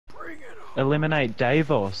Eliminate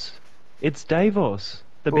Daveoss. It's Daveoss.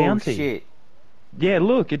 The bounty. Shit. Yeah,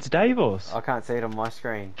 look, it's Daveoss. I can't see it on my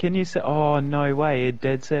screen. Can you say? Oh no way! It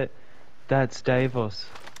dead set. That's Daveoss.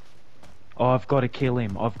 Oh, I've got to kill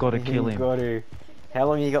him. I've got to kill him. Got to. How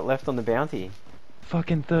long you got left on the bounty?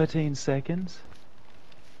 Fucking 13 seconds.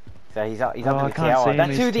 So he's up in I the can't see tower. him, That's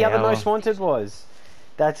his who the other tower. most wanted was.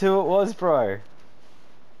 That's who it was, bro.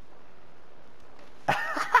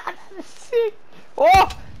 Sick. Oh!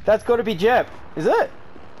 That's got to be Jep. Is it?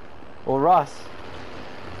 Or Russ?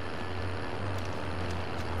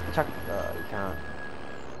 Chuck. Oh, you can't.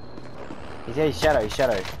 He's shadow. He's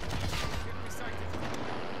shadow.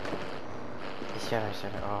 He's shadow.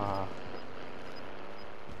 Oh.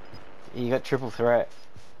 You got triple threat.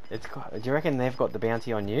 It's got, do you reckon they've got the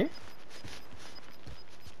bounty on you?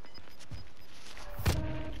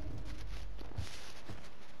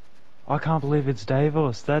 I can't believe it's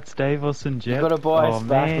Daveoss. That's Daveoss and Jet. You gotta buy oh, us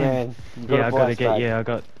back, man. Yeah, I gotta get. Yeah, I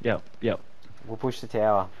got. Yep. We'll push the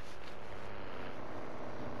tower.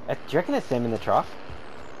 Do you reckon it's them in the truck?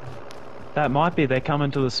 That might be. They're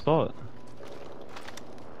coming to the spot.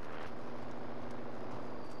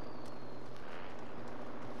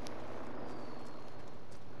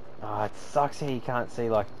 Oh, it sucks how you can't see,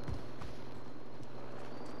 like...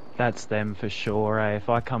 That's them for sure, eh? If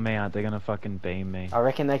I come out, they're gonna fucking beam me. I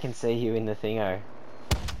reckon they can see you in the thingo.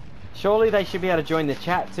 Surely they should be able to join the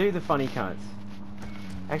chat too, the funny cunts.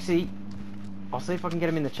 Actually, I'll see if I can get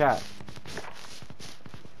them in the chat.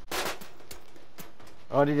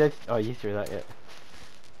 Oh, did they... Oh, you threw that yet.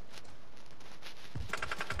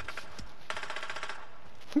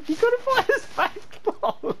 You gotta find his face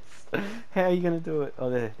balls. How are you gonna do it? Oh,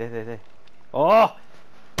 there. Oh!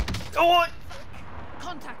 Oh!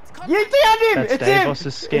 Contact. You downed him! That's It's Daveoss's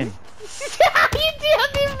him! skin. You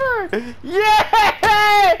downed him, bro!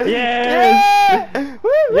 Yeah! Yes! Yeah! Woo,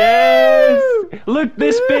 Yes! woo! Look,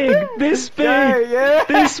 this big! This big! Yeah!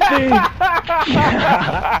 This big!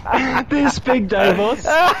 This big, Daveoss!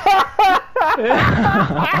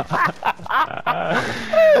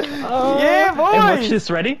 Yeah, boys! And watch this,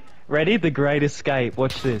 ready? Ready? The Great Escape.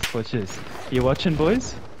 Watch this, watch this. You watching,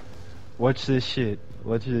 boys? Watch this shit.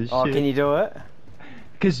 Watch this shit. Oh, can you do it?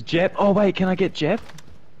 Cause Jep... Oh wait, can I get Jep?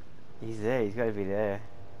 He's there, he's gotta be there.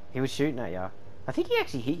 He was shooting at you. I think he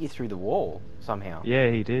actually hit you through the wall, somehow.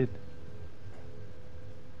 Yeah, he did.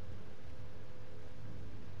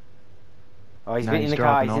 Oh, he's No, been in the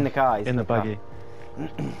car, he's in the car. He's in the buggy.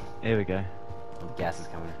 Here we go. Oh, the gas is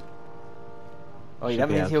coming. Oh, Should that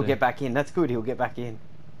be means out he'll there. get back in. That's good, he'll get back in.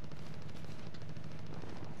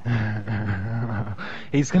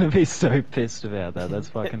 He's gonna be so pissed about that. That's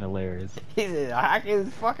fucking hilarious. He's a hacker's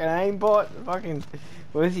fucking aimbot. Fucking,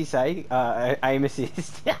 what does he say? Aim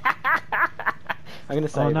assist. I'm gonna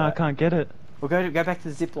say Oh no, I that. can't get it. We'll go back to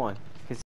the zip line.